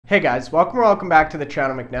Hey guys, welcome back to the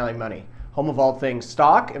channel McNallie Money, home of all things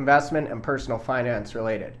stock, investment, and personal finance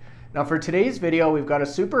related. Now for today's video, we've got a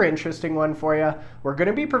super interesting one for you. We're going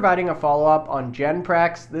to be providing a follow-up on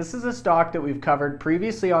Genprex. This is a stock that we've covered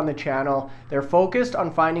previously on the channel. They're focused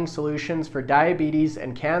on finding solutions for diabetes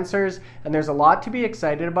and cancers, and there's a lot to be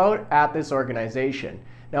excited about at this organization.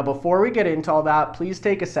 Now before we get into all that, please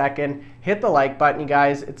take a second, hit the like button, you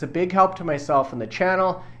guys. It's a big help to myself and the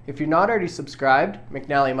channel. If you're not already subscribed,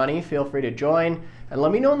 McNallie Money, feel free to join. And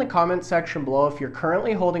let me know in the comment section below if you're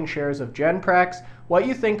currently holding shares of Genprex, what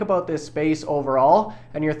you think about this space overall,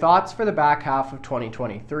 and your thoughts for the back half of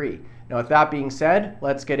 2023. Now with that being said,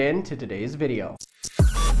 let's get into today's video.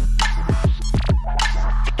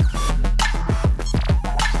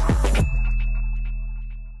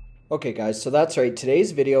 Okay guys, so that's right.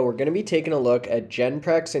 Today's video, we're going to be taking a look at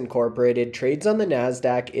Genprex Incorporated, trades on the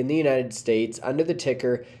NASDAQ in the United States under the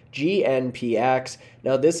ticker GNPX.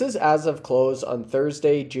 Now this is as of close on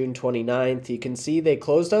Thursday, June 29th. You can see they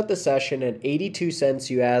closed out the session at 82 cents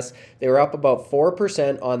US. They were up about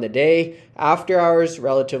 4% on the day. After hours,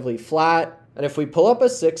 relatively flat. And if we pull up a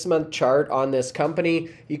 6-month chart on this company,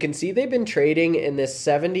 you can see they've been trading in this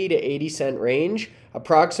 70 to 80 cent range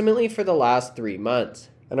approximately for the last 3 months.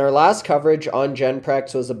 And our last coverage on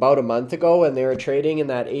Genprex was about a month ago, and they were trading in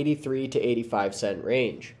that 83 to 85 cent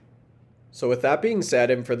range. So with that being said,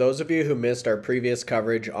 and for those of you who missed our previous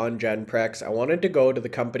coverage on Genprex, I wanted to go to the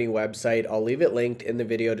company website. I'll leave it linked in the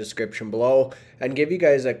video description below and give you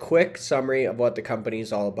guys a quick summary of what the company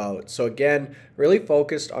is all about. So again, really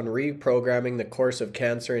focused on reprogramming the course of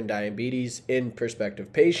cancer and diabetes in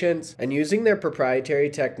prospective patients and using their proprietary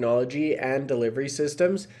technology and delivery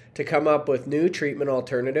systems to come up with new treatment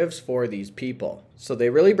alternatives for these people. So they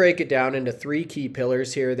really break it down into 3 key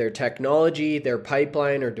pillars here: their technology, their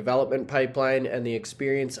pipeline or development pipeline, and the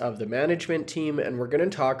experience of the management team. And we're going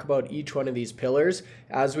to talk about each one of these pillars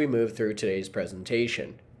as we move through today's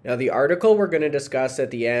presentation. Now the article we're going to discuss at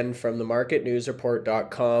the end from the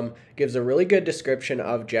marketnewsreport.com gives a really good description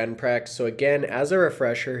of Genprex. So again, as a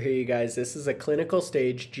refresher here, you guys, this is a clinical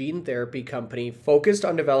stage gene therapy company focused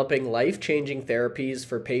on developing life-changing therapies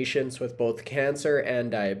for patients with both cancer and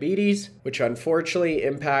diabetes, which unfortunately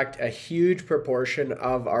impact a huge proportion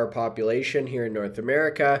of our population here in North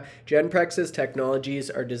America. Genprex's technologies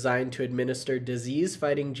are designed to administer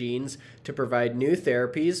disease-fighting genes to provide new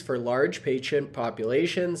therapies for large patient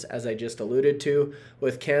populations, as I just alluded to,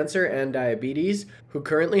 with cancer and diabetes, who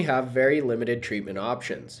currently have very limited treatment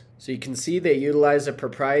options. So you can see they utilize a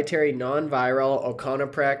proprietary non-viral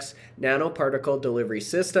Genprex nanoparticle delivery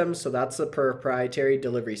system. So that's the proprietary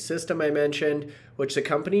delivery system I mentioned, which the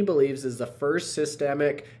company believes is the first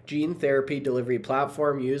systemic gene therapy delivery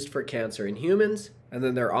platform used for cancer in humans. And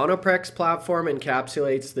then their Genprex platform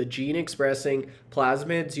encapsulates the gene-expressing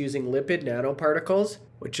plasmids using lipid nanoparticles,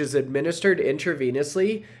 which is administered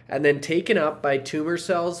intravenously and then taken up by tumor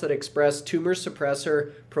cells that express tumor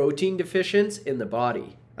suppressor protein deficiencies in the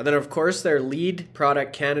body. And then of course their lead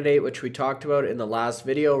product candidate, which we talked about in the last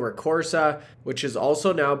video, REQORSA, which is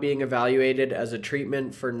also now being evaluated as a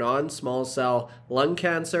treatment for non-small cell lung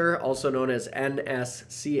cancer, also known as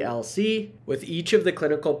NSCLC, with each of the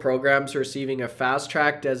clinical programs receiving a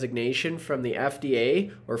fast-track designation from the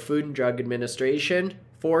FDA, or Food and Drug Administration,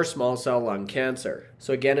 for small cell lung cancer.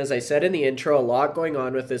 So again, as I said in the intro, a lot going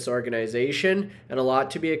on with this organization and a lot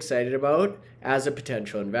to be excited about as a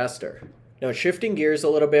potential investor. Now shifting gears a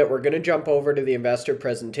little bit, we're going to jump over to the investor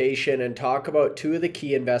presentation and talk about 2 of the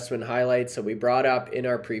key investment highlights that we brought up in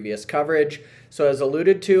our previous coverage. So as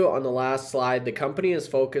alluded to on the last slide, the company is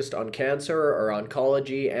focused on cancer or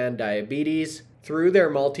oncology and diabetes through their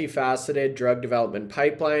multifaceted drug development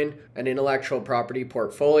pipeline and intellectual property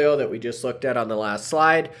portfolio that we just looked at on the last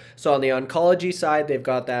slide. So on the oncology side, they've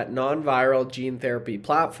got that non-viral gene therapy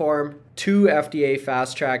platform, 2 FDA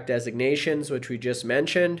fast-track designations, which we just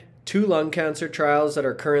mentioned, 2 lung cancer trials that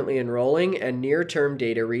are currently enrolling, and near-term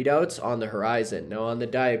data readouts on the horizon. Now on the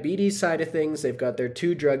diabetes side of things, they've got their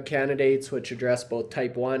 2 drug candidates which address both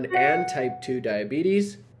type 1 and type 2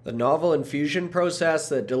 diabetes, the novel infusion process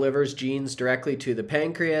that delivers genes directly to the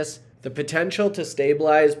pancreas, the potential to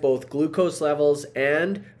stabilize both glucose levels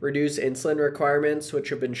and reduce insulin requirements, which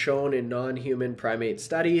have been shown in non-human primate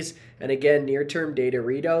studies, and again, near-term data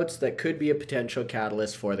readouts that could be a potential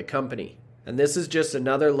catalyst for the company. And this is just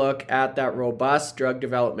another look at that robust drug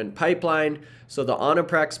development pipeline. So the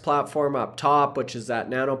Genprex platform up top, which is that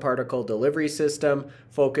nanoparticle delivery system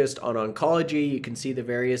focused on oncology. You can see the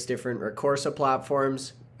various different REQORSA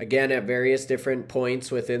platforms, again at various different points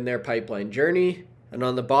within their pipeline journey. And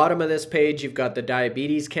on the bottom of this page, you've got the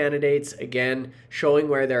diabetes candidates, again, showing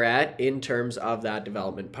where they're at in terms of that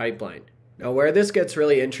development pipeline. Now, where this gets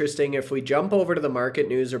really interesting, if we jump over to the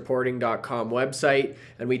marketnewsreporting.com website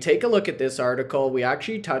and we take a look at this article, we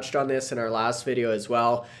actually touched on this in our last video as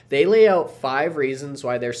well. They lay out 5 reasons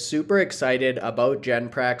why they're super excited about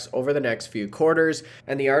Genprex over the next few quarters.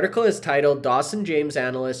 And the article is titled, Dawson James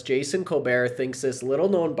analyst Jason Colbert thinks this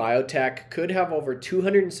little-known biotech could have over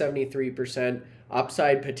 273%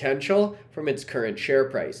 upside potential from its current share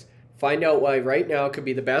price. Find out why right now could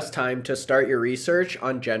be the best time to start your research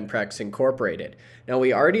on Genprex Incorporated. Now,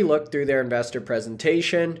 we already looked through their investor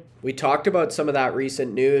presentation. We talked about some of that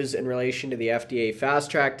recent news in relation to the FDA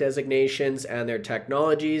Fast Track designations and their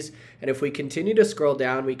technologies. And if we continue to scroll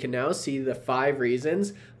down, we can now see the 5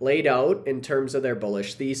 reasons laid out in terms of their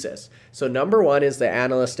bullish thesis. So number 1 is the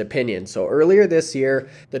analyst opinion. So earlier this year,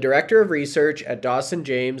 the director of research at Dawson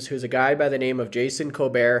James, who's a guy by the name of Jason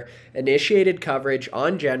Colbert, initiated coverage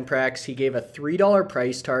on Genprex. He gave a $3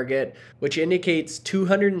 price target, which indicates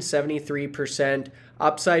 273%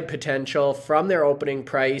 upside potential from their opening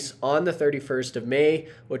price on the 31st of May,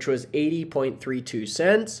 which was 80.32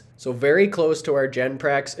 cents. So very close to where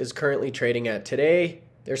Genprex is currently trading at today.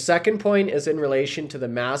 Their second point is in relation to the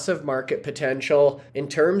massive market potential in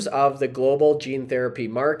terms of the global gene therapy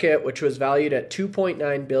market, which was valued at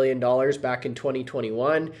 $2.9 billion back in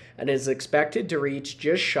 2021 and is expected to reach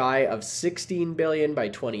just shy of $16 billion by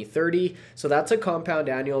 2030. So that's a compound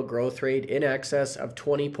annual growth rate in excess of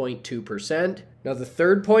 20.2%. Now, the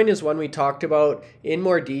third point is one we talked about in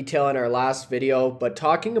more detail in our last video, but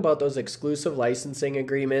talking about those exclusive licensing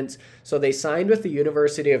agreements. So they signed with the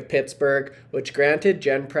University of Pittsburgh, which granted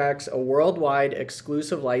Genprex a worldwide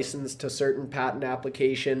exclusive license to certain patent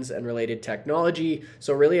applications and related technology.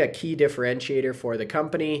 So really a key differentiator for the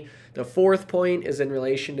company. The fourth point is in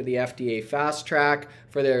relation to the FDA Fast Track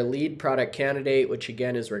for their lead product candidate, which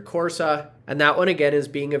again is REQORSA. And that one again is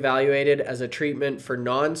being evaluated as a treatment for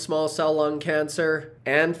non-small cell lung cancer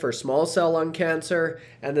and for small cell lung cancer.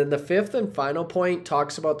 And then the fifth and final point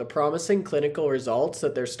talks about the promising clinical results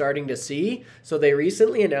that they're starting to see. So they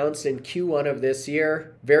recently announced in Q1 of this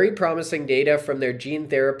year, very promising data from their gene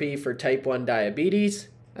therapy for type 1 diabetes.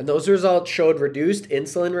 And those results showed reduced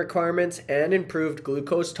insulin requirements and improved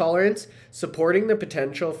glucose tolerance, supporting the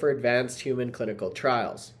potential for advanced human clinical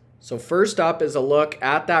trials. So first up is a look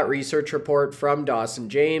at that research report from Dawson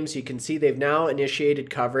James. You can see they've now initiated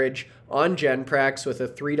coverage on Genprex with a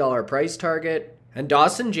 $3 price target. And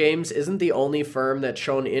Dawson James isn't the only firm that's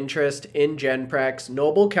shown interest in Genprex.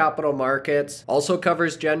 Noble Capital Markets also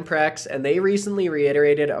covers Genprex, and they recently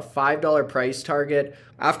reiterated a $5 price target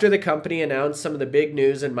after the company announced some of the big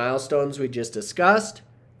news and milestones we just discussed.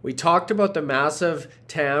 We talked about the massive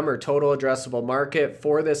TAM, or total addressable market,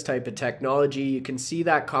 for this type of technology. You can see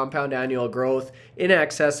that compound annual growth in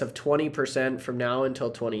excess of 20% from now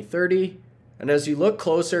until 2030. And as you look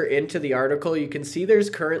closer into the article, you can see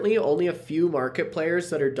there's currently only a few market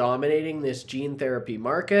players that are dominating this gene therapy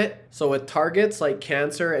market. So with targets like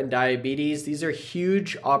cancer and diabetes, these are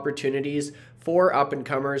huge opportunities for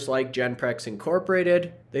up-and-comers like Genprex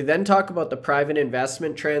Incorporated. They then talk about the private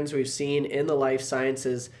investment trends we've seen in the life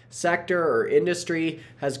sciences sector or industry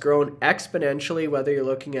has grown exponentially, whether you're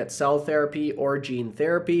looking at cell therapy or gene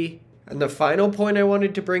therapy. And the final point I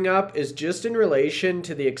wanted to bring up is just in relation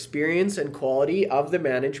to the experience and quality of the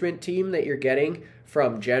management team that you're getting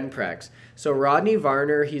from Genprex. So Rodney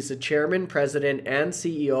Varner, he's the chairman, president, and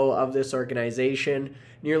CEO of this organization.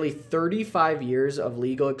 Nearly 35 years of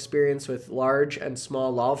legal experience with large and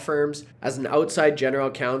small law firms as an outside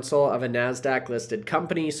general counsel of a NASDAQ-listed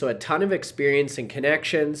company, so a ton of experience and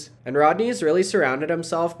connections. And Rodney has really surrounded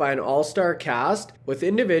himself by an all-star cast with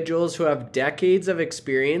individuals who have decades of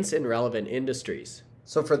experience in relevant industries.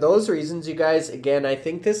 So for those reasons, you guys, again, I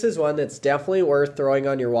think this is one that's definitely worth throwing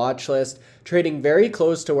on your watch list, trading very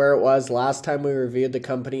close to where it was last time we reviewed the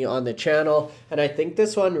company on the channel. And I think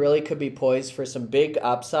this one really could be poised for some big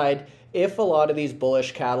upside if a lot of these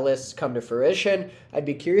bullish catalysts come to fruition. I'd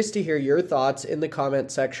be curious to hear your thoughts in the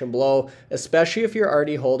comment section below, especially if you're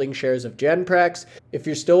already holding shares of Genprex. If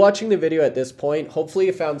you're still watching the video at this point, hopefully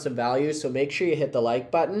you found some value, so make sure you hit the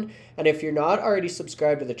like button. And if you're not already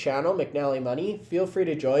subscribed to the channel, McNallie Money, feel free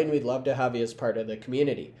to join. We'd love to have you as part of the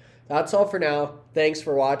community. That's all for now. Thanks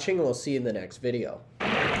for watching, and we'll see you in the next video.